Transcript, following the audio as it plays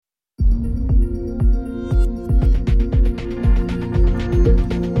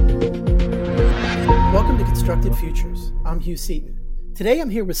Disruptive Futures. I'm Hugh Seaton. Today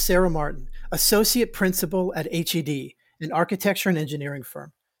I'm here with Sara Martin, Associate Principal at HED, an architecture and engineering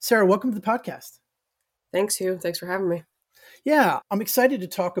firm. Sara, welcome to the podcast. Thanks, Hugh. Thanks for having me. Yeah, I'm excited to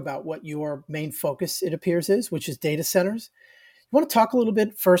talk about what your main focus, it appears, is, which is data centers. You want to talk a little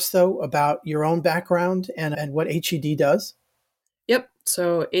bit first, though, about your own background and what HED does? Yep.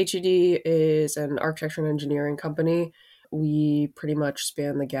 So HED is an architecture and engineering company. We pretty much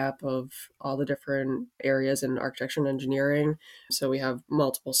span the gap of all the different areas in architecture and engineering. So we have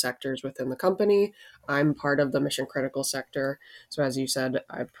multiple sectors within the company. I'm part of the mission critical sector. So as you said,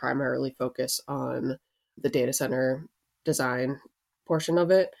 I primarily focus on the data center design portion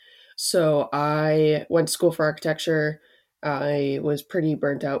of it. So I went to school for architecture. I was pretty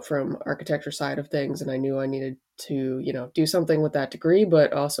burnt out from architecture side of things, and I knew I needed to, do something with that degree,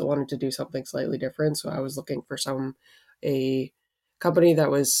 but also wanted to do something slightly different. So I was looking for a company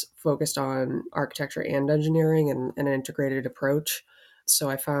that was focused on architecture and engineering and an integrated approach. So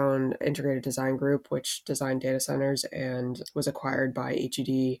I found Integrated Design Group, which designed data centers and was acquired by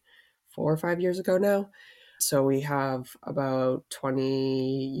HED 4 or 5 years ago now. So we have about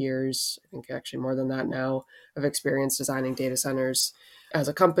 20 years, I think actually more than that now, of experience designing data centers as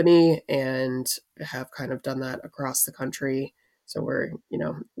a company and have kind of done that across the country. So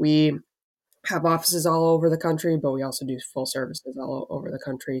we have offices all over the country, but we also do full services all over the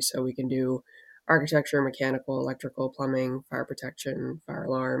country. So we can do architecture, mechanical, electrical, plumbing, fire protection, fire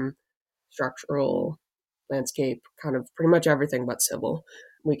alarm, structural, landscape, kind of pretty much everything but civil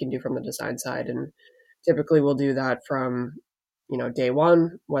we can do from the design side. And typically we'll do that from, day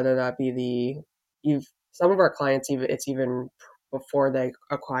one, whether that be some of our clients, it's even before they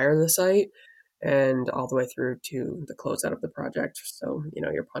acquire the site and all the way through to the closeout of the project. So,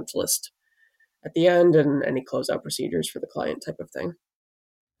 your punch list at the end and any closeout procedures for the client type of thing.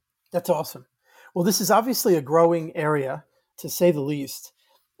 That's awesome. Well, this is obviously a growing area, to say the least.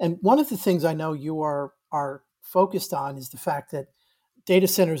 And one of the things I know you are focused on is the fact that data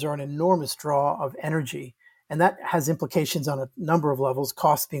centers are an enormous draw of energy. And that has implications on a number of levels,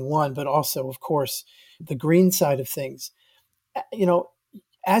 cost being one, but also, of course, the green side of things.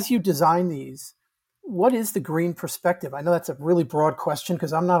 As you design these, what is the green perspective? I know that's a really broad question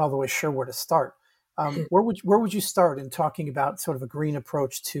because I'm not all the way sure where to start. Where would you start in talking about sort of a green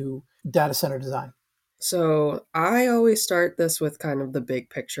approach to data center design? So I always start this with kind of the big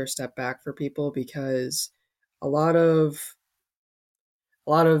picture step back for people because a lot of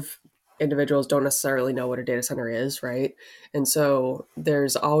individuals don't necessarily know what a data center is, right? And so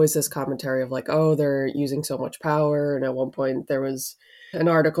there's always this commentary of like, oh, they're using so much power. And at one point there was an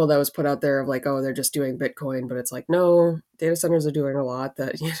article that was put out there of like, oh, they're just doing Bitcoin. But it's like, no, data centers are doing a lot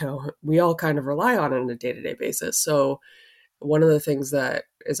that, we all kind of rely on a day-to-day basis. So one of the things that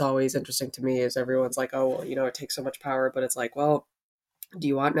is always interesting to me is everyone's like, oh, well, it takes so much power. But it's like, well, do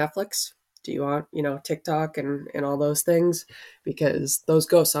you want Netflix? Do you want, TikTok and all those things? Because those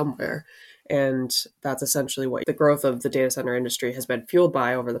go somewhere. And that's essentially what the growth of the data center industry has been fueled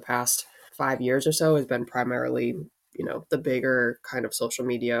by over the past 5 years or so, has been primarily, the bigger kind of social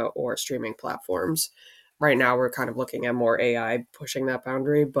media or streaming platforms. Right now, we're kind of looking at more AI pushing that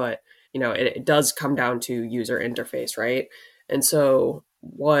boundary, but, it does come down to user interface, right? And so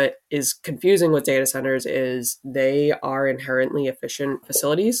what is confusing with data centers is they are inherently efficient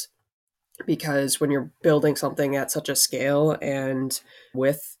facilities because when you're building something at such a scale and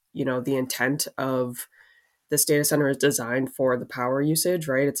with, the intent of this data center is designed for the power usage,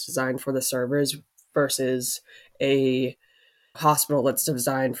 right? It's designed for the servers versus a hospital that's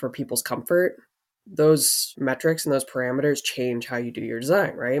designed for people's comfort. Those metrics and those parameters change how you do your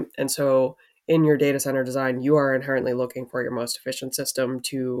design, right? And so in your data center design, you are inherently looking for your most efficient system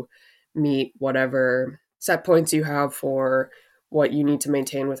to meet whatever set points you have for what you need to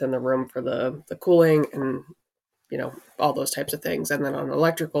maintain within the room for the cooling and all those types of things. And then on an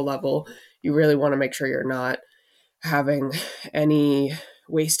electrical level, you really want to make sure you're not having any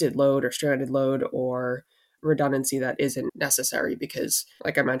wasted load or stranded load or redundancy that isn't necessary because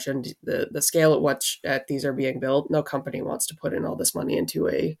like I mentioned, the scale at which these are being built, no company wants to put in all this money into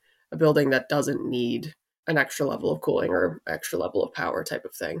a building that doesn't need an extra level of cooling or extra level of power type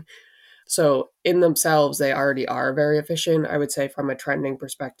of thing. So in themselves, they already are very efficient. I would say from a trending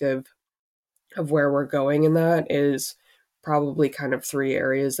perspective of where we're going in that is probably kind of three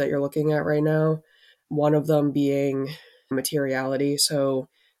areas that you're looking at right now. One of them being materiality. So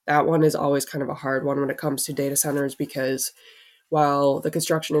that one is always kind of a hard one when it comes to data centers because while the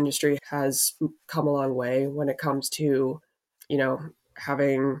construction industry has come a long way when it comes to,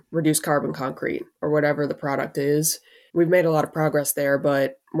 having reduced carbon concrete or whatever the product is, we've made a lot of progress there,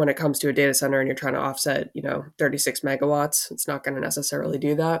 but when it comes to a data center and you're trying to offset, 36 megawatts, it's not going to necessarily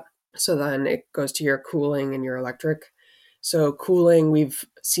do that. So then it goes to your cooling and your electric. So cooling, we've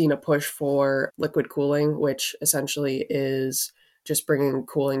seen a push for liquid cooling, which essentially is just bringing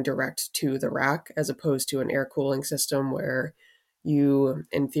cooling direct to the rack as opposed to an air cooling system where you,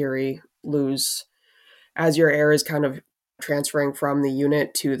 in theory, lose as your air is kind of transferring from the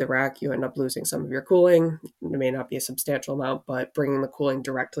unit to the rack, you end up losing some of your cooling. It may not be a substantial amount, but bringing the cooling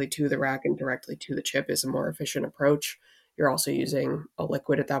directly to the rack and directly to the chip is a more efficient approach. You're also using a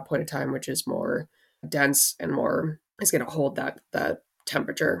liquid at that point in time, which is more dense and more is going to hold that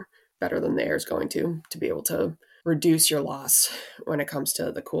temperature better than the air is going to be able to reduce your loss when it comes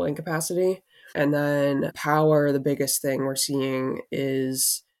to the cooling capacity. And then power, the biggest thing we're seeing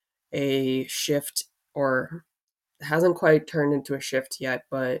is a shift, or hasn't quite turned into a shift yet,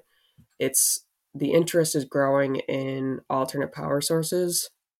 but it's the interest is growing in alternate power sources.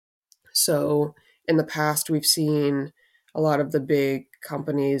 So in the past, we've seen a lot of the big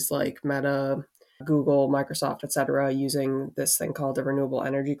companies like Meta, Google, Microsoft, etc., using this thing called the renewable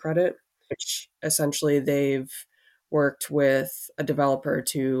energy credit, which essentially they've worked with a developer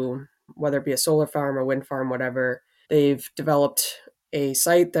to, whether it be a solar farm, a wind farm, whatever, they've developed a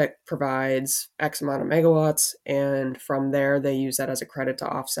site that provides X amount of megawatts, and from there they use that as a credit to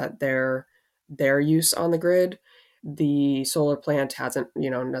offset their use on the grid. The solar plant hasn't,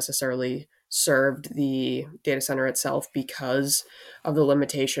 necessarily served the data center itself because of the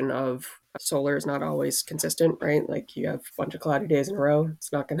limitation of solar is not always consistent, right? Like you have a bunch of cloudy days in a row.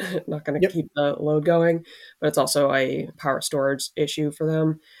 It's not gonna Yep. keep the load going, but it's also a power storage issue for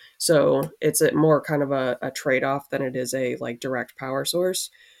them. So it's a more kind of a trade-off than it is a like direct power source.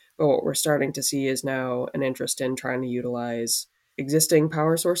 But what we're starting to see is now an interest in trying to utilize existing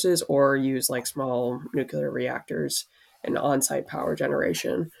power sources or use like small nuclear reactors and on-site power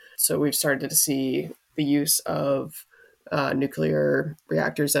generation. So we've started to see the use of nuclear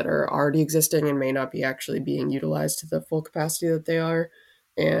reactors that are already existing and may not be actually being utilized to the full capacity that they are,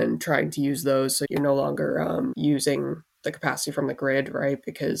 and trying to use those so you're no longer using the capacity from the grid, right?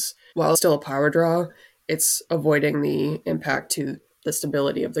 Because while it's still a power draw, it's avoiding the impact to the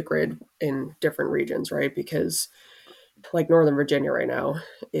stability of the grid in different regions, right? Because like Northern Virginia right now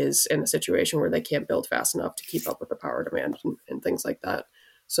is in a situation where they can't build fast enough to keep up with the power demand and things like that.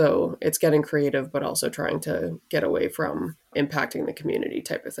 So it's getting creative, but also trying to get away from impacting the community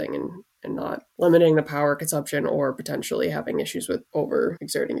type of thing, and not limiting the power consumption or potentially having issues with over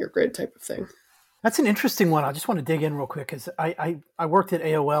exerting your grid type of thing. That's an interesting one. I just want to dig in real quick because I worked at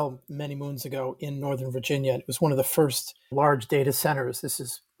AOL many moons ago in Northern Virginia. It was one of the first large data centers. This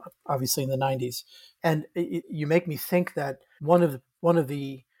is obviously in the 90s. And you make me think that one of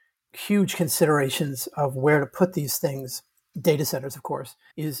the huge considerations of where to put these things, data centers, of course,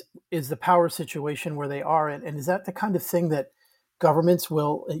 is the power situation where they are. And is that the kind of thing that governments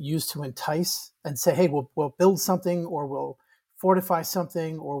will use to entice and say, hey, we'll build something, or we'll fortify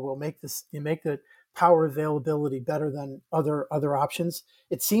something, or we'll make the power availability better than other options?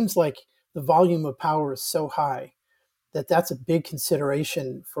 It seems like the volume of power is so high that that's a big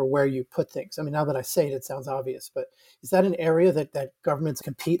consideration for where you put things. I mean, now that I say it, it sounds obvious, but is that an area that governments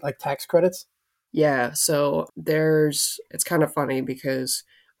compete, like tax credits? Yeah, so it's kind of funny because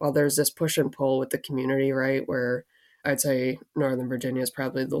while there's this push and pull with the community, right, where I'd say Northern Virginia is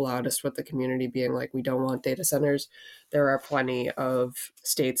probably the loudest with the community being like, we don't want data centers. There are plenty of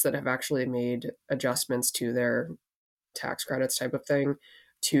states that have actually made adjustments to their tax credits type of thing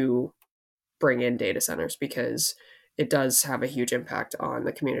to bring in data centers because it does have a huge impact on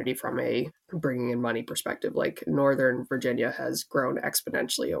the community from a bringing in money perspective. Like Northern Virginia has grown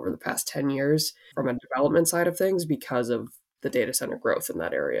exponentially over the past 10 years from a development side of things because of the data center growth in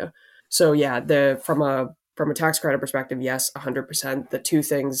that area. So yeah, the from a tax credit perspective, yes, 100%. The two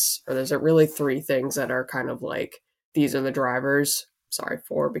things, or there's really three things that are kind of like these are the drivers. Sorry,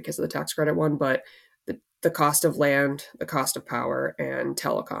 four because of the tax credit one, but the cost of land, the cost of power, and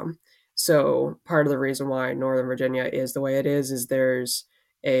telecom. So part of the reason why Northern Virginia is the way it is there's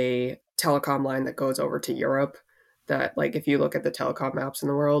a telecom line that goes over to Europe that, like, if you look at the telecom maps in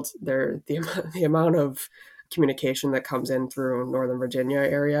the world, the amount of communication that comes in through Northern Virginia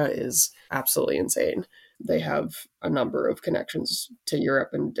area is absolutely insane. They have a number of connections to Europe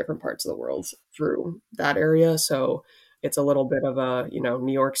and different parts of the world through that area. So it's a little bit of a,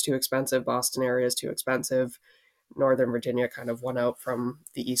 New York's too expensive, Boston area is too expensive. Northern Virginia kind of won out from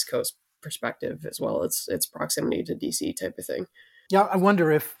the East Coast perspective as well. It's proximity to DC type of thing. Yeah, I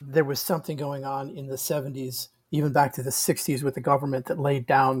wonder if there was something going on in the 70s, even back to the 60s, with the government that laid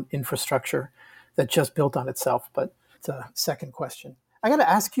down infrastructure that just built on itself. But It's a second question. I got to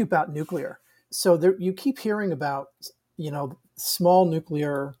ask you about nuclear. So there, you keep hearing about, small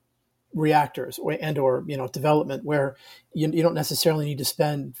nuclear reactors or development where you don't necessarily need to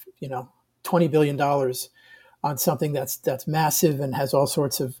spend $20 billion on something that's massive and has all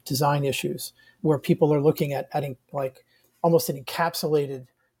sorts of design issues, where people are looking at adding like almost an encapsulated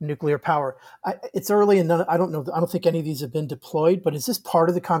nuclear power. It's early and I don't know. I don't think any of these have been deployed. But is this part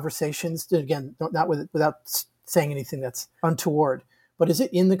of the conversations? Again, not without saying anything that's untoward. But is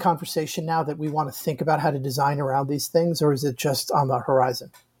it in the conversation now that we want to think about how to design around these things, or is it just on the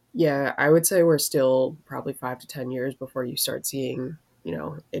horizon? Yeah, I would say we're still probably 5 to 10 years before you start seeing,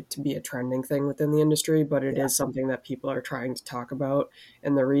 it to be a trending thing within the industry, but it Yeah. is something that people are trying to talk about.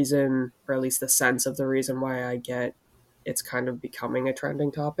 And the reason, or at least the sense of the reason why I get it's kind of becoming a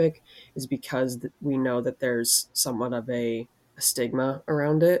trending topic is because we know that there's somewhat of a stigma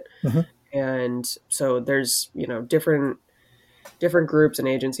around it. Mhm. And so there's, different groups and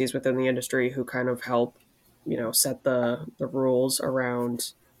agencies within the industry who kind of help, set the rules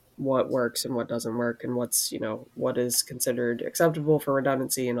around what works and what doesn't work and what is considered acceptable for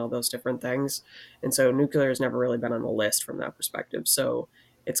redundancy and all those different things. And so nuclear has never really been on the list from that perspective. So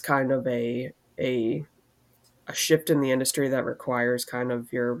it's kind of a a shift in the industry that requires kind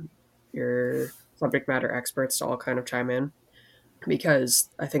of your subject matter experts to all kind of chime in, because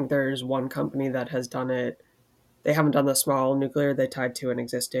I think there's one company that has done it. They haven't done the small nuclear, they tied to an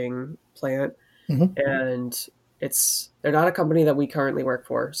existing plant, Mhm. and they're not a company that we currently work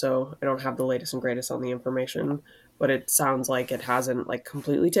for, so I don't have the latest and greatest on the information, but it sounds like it hasn't like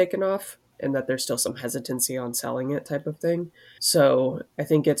completely taken off and that there's still some hesitancy on selling it type of thing. So I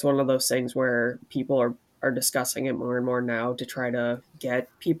think it's one of those things where people are discussing it more and more now to try to get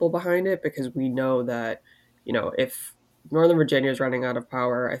people behind it, because we know that, if Northern Virginia is running out of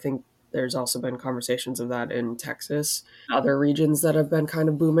power, I think there's also been conversations of that in Texas, other regions that have been kind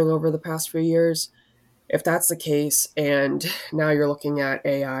of booming over the past few years. If that's the case, and now you're looking at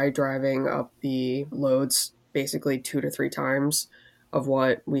AI driving up the loads basically 2 to 3 times of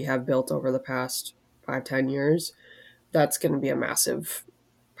what we have built over the past 5, 10 years, that's going to be a massive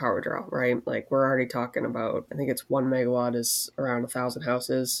power draw, right? Like we're already talking about, I think it's 1 megawatt is around 1,000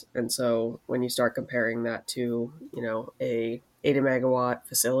 houses. And so when you start comparing that to, a 80 megawatt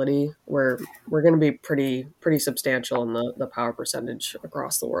facility, we're going to be pretty substantial in the power percentage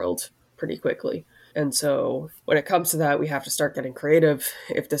across the world pretty quickly. And so when it comes to that, we have to start getting creative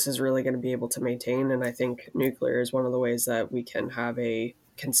if this is really going to be able to maintain. And I think nuclear is one of the ways that we can have a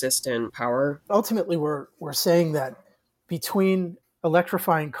consistent power. Ultimately, we're saying that between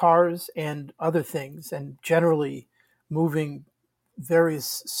electrifying cars and other things, and generally moving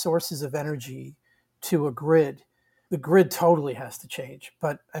various sources of energy to a grid, the grid totally has to change.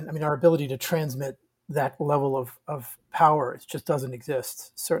 But I mean, our ability to transmit that level of power, it just doesn't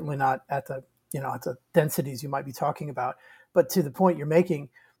exist. Certainly not at the at the densities you might be talking about. But to the point you're making,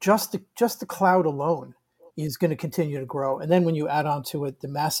 just the cloud alone is going to continue to grow. And then when you add on to it the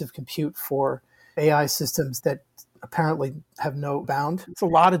massive compute for AI systems that apparently have no bound, it's a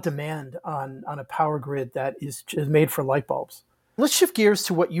lot of demand on a power grid that is just made for light bulbs. Let's shift gears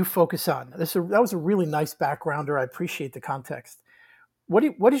to what you focus on. That was a really nice backgrounder. I appreciate the context.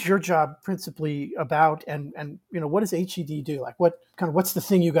 What is your job principally about, and what does HED do? Like what's the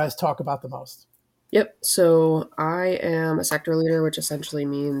thing you guys talk about the most? Yep. So I am a sector leader, which essentially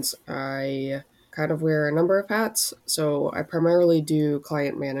means I kind of wear a number of hats. So I primarily do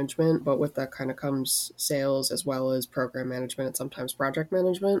client management, but with that kind of comes sales as well as program management and sometimes project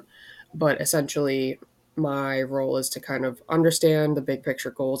management. But essentially, my role is to kind of understand the big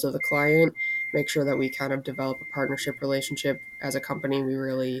picture goals of the client, make sure that we kind of develop a partnership relationship. As a company, we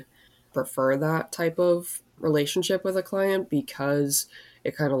really prefer that type of relationship with a client because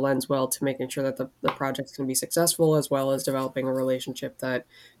it kind of lends well to making sure that the project's going to be successful, as well as developing a relationship that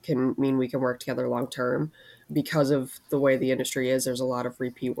can mean we can work together long term. Because of the way the industry is, there's a lot of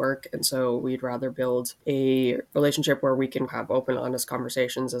repeat work. And so we'd rather build a relationship where we can have open, honest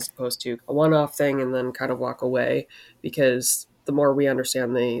conversations as opposed to a one off thing and then kind of walk away. Because the more we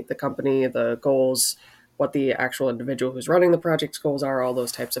understand the company, the goals, what the actual individual who's running the project's goals are, all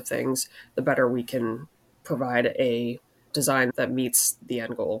those types of things, the better we can provide a design that meets the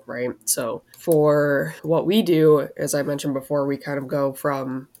end goal, right? So for what we do, as I mentioned before, we kind of go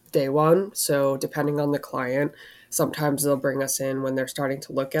from day one. So depending on the client, sometimes they'll bring us in when they're starting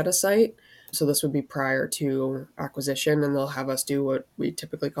to look at a site. So this would be prior to acquisition, and they'll have us do what we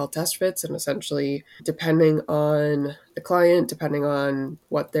typically call test fits. And essentially, depending on the client, depending on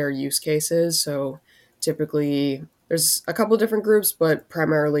what their use case is, so typically There's a couple of different groups, but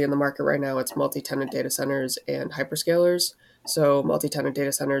primarily in the market right now, it's multi-tenant data centers and hyperscalers. So multi-tenant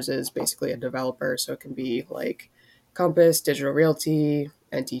data centers is basically a developer. So it can be like Compass, Digital Realty,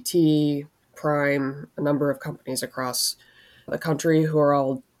 NTT, Prime, a number of companies across the country who are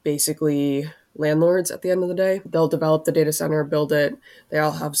all basically landlords at the end of the day. They'll develop the data center, build it. They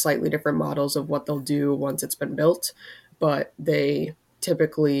all have slightly different models of what they'll do once it's been built, but they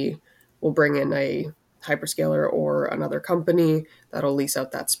typically will bring in a hyperscaler or another company that'll lease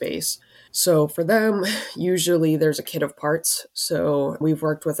out that space. So for them, usually there's a kit of parts. So we've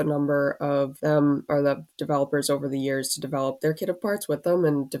worked with a number of them or the developers over the years to develop their kit of parts with them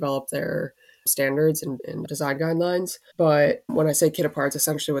and develop their standards and design guidelines. But when I say kit of parts,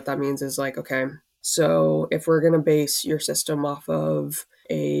 essentially what that means is like, okay, so if we're going to base your system off of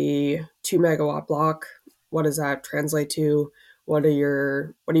a 2 megawatt block, what does that translate to? What are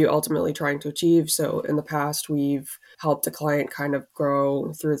you ultimately trying to achieve? So in the past we've helped a client kind of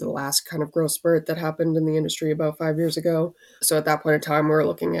grow through the last kind of growth spurt that happened in the industry about 5 years ago. So at that point in time we're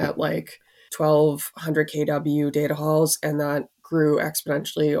looking at like 1200 kW data halls, and that grew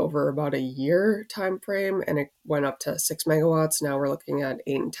exponentially over about a year time frame, and it went up to 6 megawatts. Now we're looking at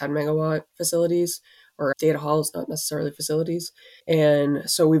 8 and 10 megawatt facilities or data halls, not necessarily facilities. And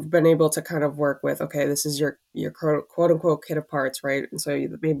so we've been able to kind of work with, okay, this is your quote unquote kit of parts, right? And so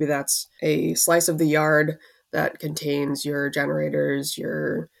maybe that's a slice of the yard that contains your generators,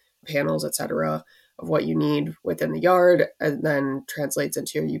 your panels, etc., of what you need within the yard, and then translates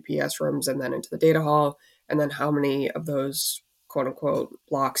into your UPS rooms and then into the data hall. And then how many of those quote unquote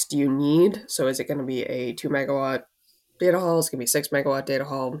blocks do you need? So is it going to be a 2 megawatt data hall? It's going to be 6 megawatt data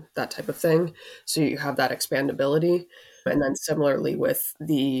hall, that type of thing. So you have that expandability. And then similarly with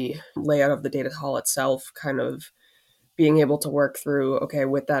the layout of the data hall itself, kind of being able to work through, okay,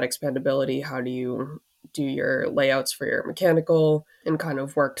 with that expandability, how do you do your layouts for your mechanical and kind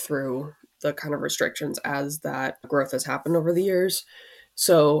of work through the kind of restrictions as that growth has happened over the years.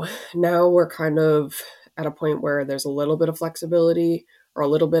 So now we're kind of at a point where there's a little bit of flexibility or a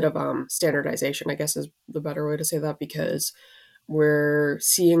little bit of standardization, I guess is the better way to say that, because we're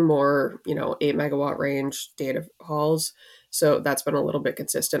seeing more, 8 megawatt range data halls. So that's been a little bit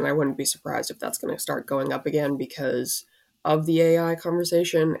consistent. I wouldn't be surprised if that's going to start going up again because of the AI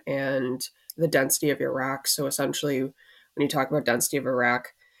conversation and the density of your rack. So essentially, when you talk about density of a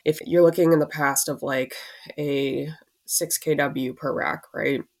rack, if you're looking in the past of like a 6 kW per rack,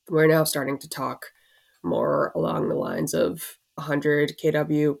 right? We're now starting to talk more along the lines of 100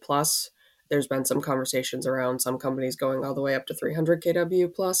 kW plus. There's been some conversations around some companies going all the way up to 300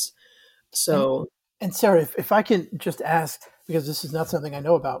 kW plus. And So, and Sarah, if I can just ask, because this is not something I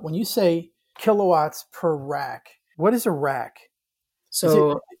know about, when you say kilowatts per rack, what is a rack? Is it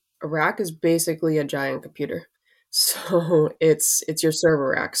so a rack is basically a giant computer. So it's your server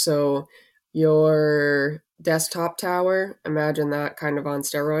rack. So your desktop tower, imagine that kind of on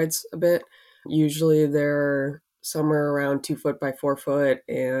steroids a bit. Usually they're somewhere around 2 foot by 4 foot,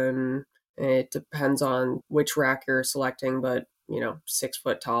 and it depends on which rack you're selecting, but 6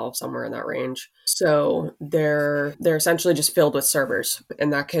 foot tall, somewhere in that range. So they're essentially just filled with servers,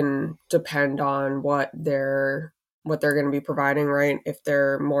 and that can depend on what they're going to be providing, right? If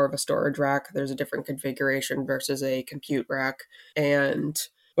they're more of a storage rack, there's a different configuration versus a compute rack. And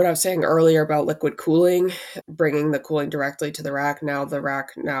what I was saying earlier about liquid cooling, bringing the cooling directly to the rack, now the rack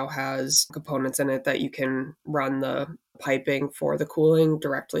now has components in it that you can run the piping for the cooling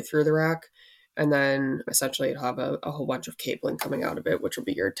directly through the rack. And then essentially it'll have a whole bunch of cabling coming out of it, which will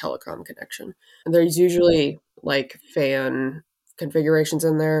be your telecom connection. And there's usually like fan configurations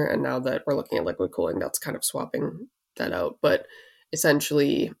in there, and now that we're looking at liquid cooling, that's kind of swapping that out. But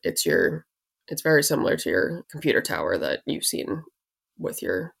essentially it's very similar to your computer tower that you've seen with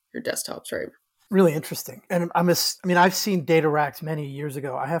your desktops, right? really interesting? And I mean, I've seen data racks many years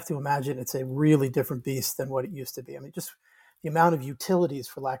ago. I have to imagine it's a really different beast than what it used to be. I mean, just the amount of utilities,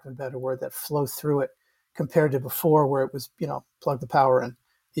 for lack of a better word, that flow through it compared to before, where it was, plug the power in,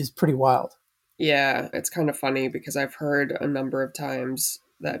 is pretty wild. Yeah, it's kind of funny because I've heard a number of times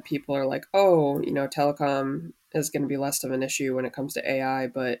that people are like, oh, telecom is going to be less of an issue when it comes to AI.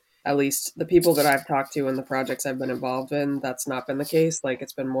 But at least the people that I've talked to and the projects I've been involved in, that's not been the case. Like,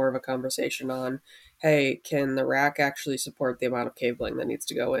 it's been more of a conversation on, hey, can the rack actually support the amount of cabling that needs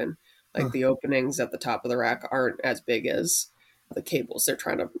to go in? Like, Hmm. the openings at the top of the rack aren't as big as the cables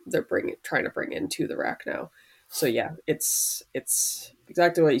trying to bring into the rack now. So yeah, it's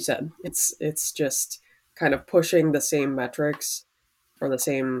exactly what you said. It's just kind of pushing the same metrics or the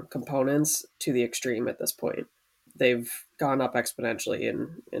same components to the extreme at this point. They've gone up exponentially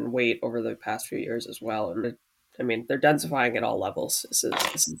in weight over the past few years as well, and I mean, they're densifying at all levels. This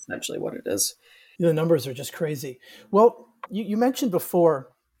is essentially what it is. The numbers are just crazy. Well, you mentioned before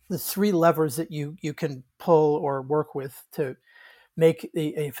the three levers that you can pull or work with to make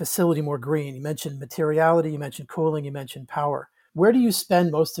a facility more green. You mentioned materiality, you mentioned cooling, you mentioned power. Where do you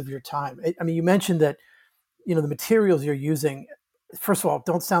spend most of your time? I mean, you mentioned that the materials you're using, first of all,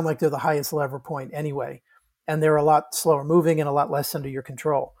 don't sound like they're the highest lever point anyway, and they're a lot slower moving and a lot less under your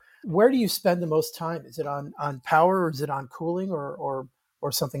control. Where do you spend the most time? Is it on power, or is it on cooling, or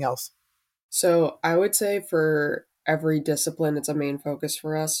something else? So I would say for every discipline, it's a main focus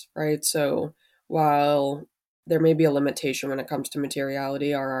for us, right? So while there may be a limitation when it comes to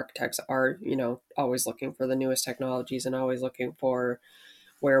materiality, our architects are, always looking for the newest technologies and always looking for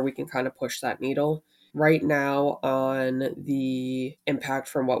where we can kind of push that needle. Right now, on the impact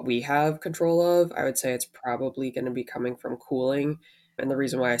from what we have control of, I would say it's probably going to be coming from cooling. And the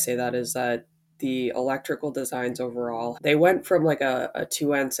reason why I say that is that the electrical designs overall, they went from like a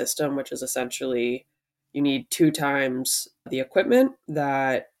 2N system, which is essentially you need two times the equipment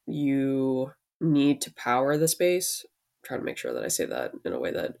that you need to power the space. I'm trying to make sure that I say that in a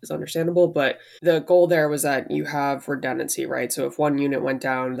way that is understandable, but the goal there was that you have redundancy, right? So if one unit went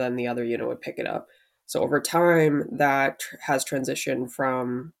down, then the other unit would pick it up. So over time, that has transitioned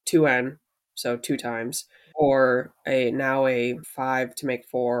from 2N, so two times, or a 5 to make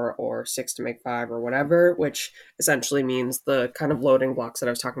 4 or 6 to make 5 or whatever, which essentially means the kind of loading blocks that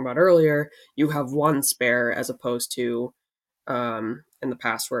I was talking about earlier, you have one spare as opposed to in the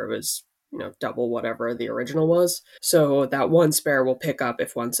past where it was double whatever the original was. So that one spare will pick up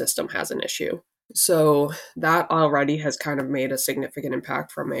if one system has an issue. So that already has kind of made a significant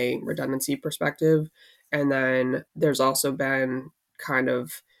impact from a redundancy perspective. And then there's also been kind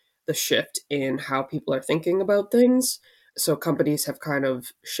of the shift in how people are thinking about things. So companies have kind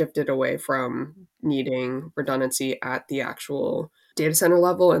of shifted away from needing redundancy at the actual data center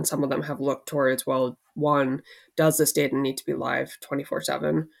level. And some of them have looked towards, well, one, does this data need to be live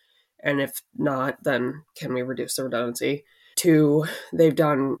 24/7? And if not, then can we reduce the redundancy? Two, they've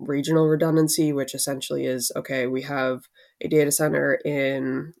done regional redundancy, which essentially is okay, we have a data center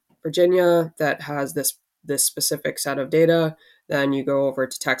in Virginia that has this specific set of data. Then you go over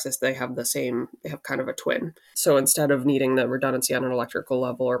to Texas, they have they have kind of a twin. So instead of needing the redundancy on an electrical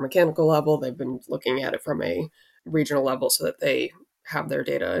level or mechanical level, they've been looking at it from a regional level so that they have their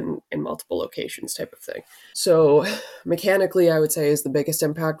data in multiple locations type of thing. So mechanically, I would say is the biggest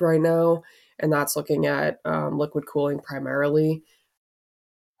impact right now, and that's looking at liquid cooling primarily.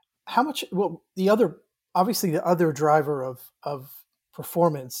 How much? Well, obviously the other driver of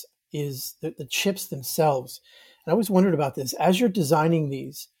performance is the chips themselves. And I always wondered about this. As you're designing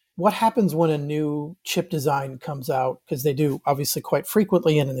these, what happens when a new chip design comes out? Because they do obviously quite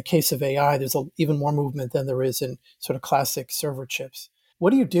frequently, and in the case of AI, there's even more movement than there is in sort of classic server chips. What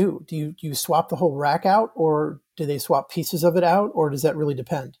do you do? Do you swap the whole rack out, or do they swap pieces of it out, or does that really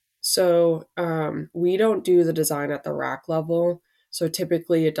depend? So we don't do the design at the rack level. So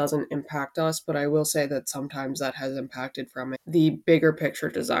typically it doesn't impact us, but I will say that sometimes that has impacted from the bigger picture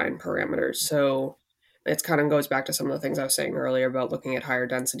design parameters. So it kind of goes back to some of the things I was saying earlier about looking at higher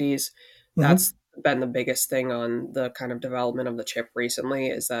densities. Mm-hmm. That's been the biggest thing on the kind of development of the chip recently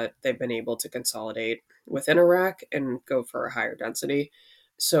is that they've been able to consolidate within a rack and go for a higher density.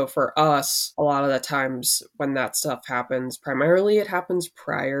 So for us, a lot of the times when that stuff happens, primarily it happens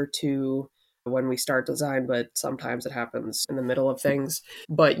prior to when we start design, but sometimes it happens in the middle of things.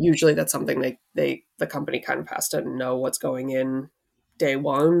 But usually that's something the company kind of has to know what's going in day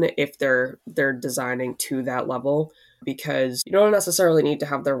one if they're designing to that level because you don't necessarily need to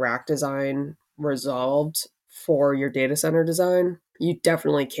have the rack design resolved for your data center design. You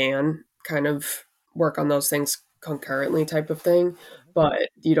definitely can kind of work on those things concurrently type of thing, but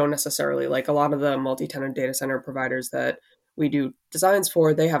you don't necessarily like a lot of the multi-tenant data center providers that we do designs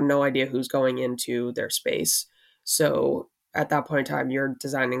for, they have no idea who's going into their space. So at that point in time, you're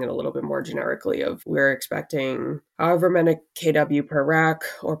designing it a little bit more generically of we're expecting however many kW per rack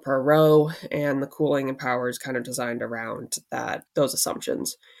or per row, and the cooling and power is kind of designed around those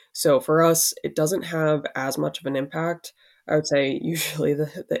assumptions. So for us, it doesn't have as much of an impact. I would say usually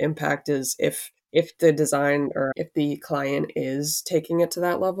the impact is if the design or if the client is taking it to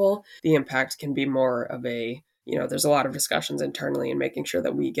that level, the impact can be more of there's a lot of discussions internally and making sure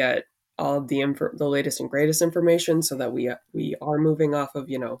that we get all of the latest and greatest information so that we are moving off of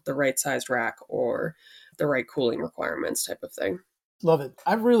the right sized rack or the right cooling requirements type of thing. Love it.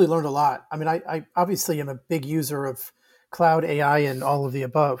 I've really learned a lot. I mean, I obviously am a big user of cloud AI and all of the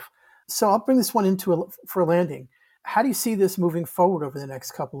above. So I'll bring this one for a landing. How do you see this moving forward over the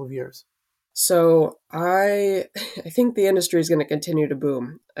next couple of years? So I think the industry is going to continue to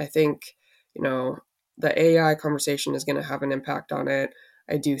boom. I think, you know, the AI conversation is going to have an impact on it.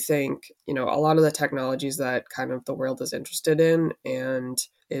 I do think, a lot of the technologies that kind of the world is interested in and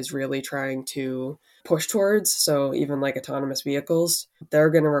is really trying to push towards, so even like autonomous vehicles, they're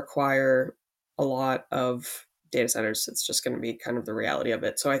going to require a lot of data centers. It's just going to be kind of the reality of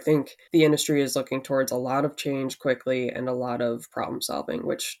it. So I think the industry is looking towards a lot of change quickly and a lot of problem solving,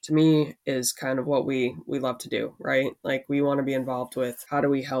 which to me is kind of what we love to do, right? Like we want to be involved with how do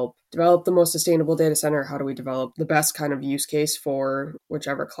we help develop the most sustainable data center? How do we develop the best kind of use case for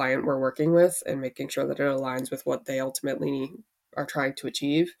whichever client we're working with and making sure that it aligns with what they ultimately are trying to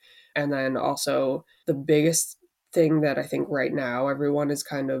achieve? And then also the biggest thing that I think right now everyone is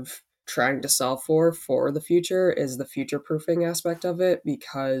kind of trying to solve for the future is the future proofing aspect of it,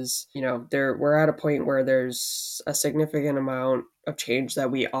 because we're at a point where there's a significant amount of change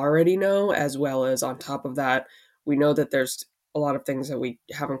that we already know, as well as on top of that we know that there's a lot of things that we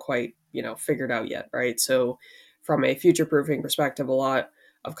haven't quite figured out yet, right? So from a future proofing perspective, a lot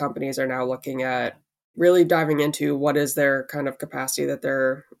of companies are now looking at really diving into what is their kind of capacity that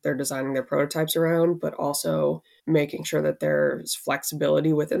they're designing their prototypes around, but also making sure that there's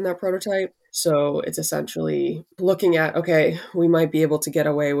flexibility within that prototype. So it's essentially looking at, okay, we might be able to get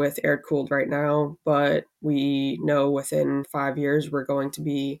away with air cooled right now, but we know within 5 years we're going to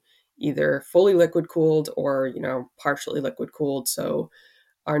be either fully liquid cooled or, partially liquid cooled. So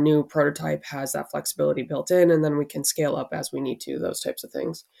our new prototype has that flexibility built in, and then we can scale up as we need to, those types of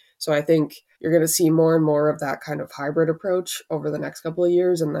things. So I think you're going to see more and more of that kind of hybrid approach over the next couple of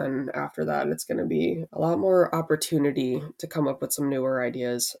years. And then after that, it's going to be a lot more opportunity to come up with some newer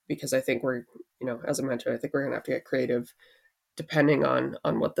ideas, because I think we're, as I mentioned, I think we're going to have to get creative depending on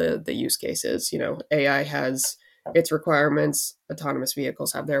what the use case is. AI has its requirements, autonomous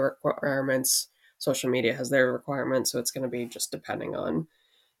vehicles have their requirements, social media has their requirements. So it's going to be just depending on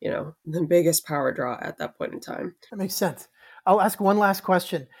the biggest power draw at that point in time. That makes sense. I'll ask one last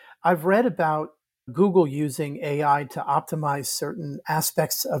question. I've read about Google using AI to optimize certain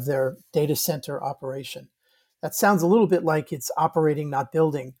aspects of their data center operation. That sounds a little bit like it's operating, not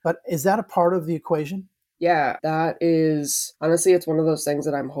building, but is that a part of the equation? Yeah, that is honestly, it's one of those things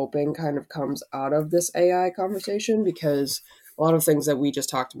that I'm hoping kind of comes out of this AI conversation, because a lot of things that we just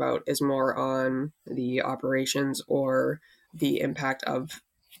talked about is more on the operations or the impact of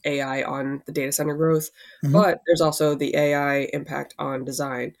AI on the data center growth. Mm-hmm. But there's also the AI impact on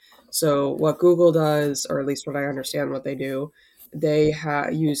design. So, what Google does, or at least what I understand what they do, they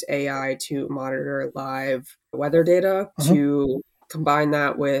use AI to monitor live weather data, Mm-hmm. to combine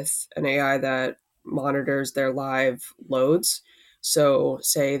that with an AI that monitors their live loads. So,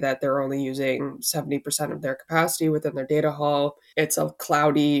 say that they're only using 70% of their capacity within their data hall. It's a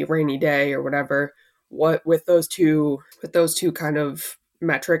cloudy, rainy day or whatever. What with those two kind of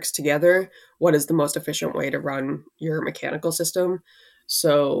metrics together, what is the most efficient way to run your mechanical system?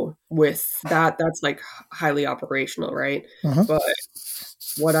 So, with that, that's like highly operational, right? Mm-hmm. But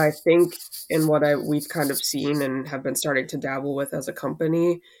what I think and what we've kind of seen and have been starting to dabble with as a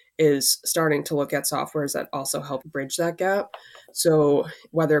company is starting to look at softwares that also help bridge that gap. So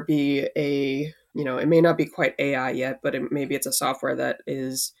whether it be it may not be quite AI yet, but maybe it's a software that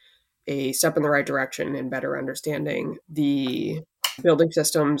is a step in the right direction in better understanding the building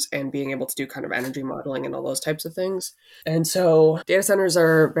systems and being able to do kind of energy modeling and all those types of things. And so data centers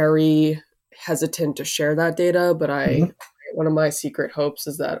are very hesitant to share that data, but Mm-hmm. one of my secret hopes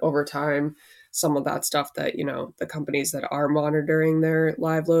is that over time, some of that stuff that, the companies that are monitoring their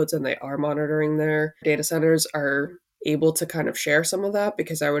live loads and they are monitoring their data centers are able to kind of share some of that,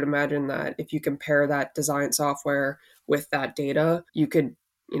 because I would imagine that if you compare that design software with that data, you could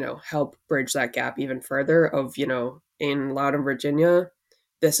help bridge that gap even further of, in Loudon, Virginia,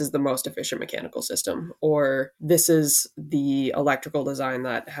 this is the most efficient mechanical system, or this is the electrical design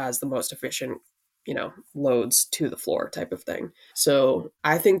that has the most efficient, loads to the floor type of thing. So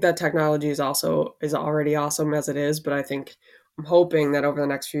I think that technology is already awesome as it is, but I'm hoping that over the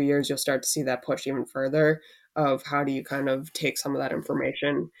next few years, you'll start to see that push even further of how do you kind of take some of that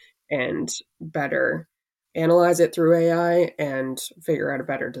information and better analyze it through AI and figure out a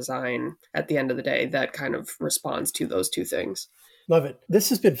better design at the end of the day that kind of responds to those two things. Love it. This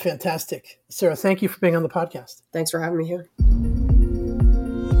has been fantastic. Sarah, thank you for being on the podcast. Thanks for having me here.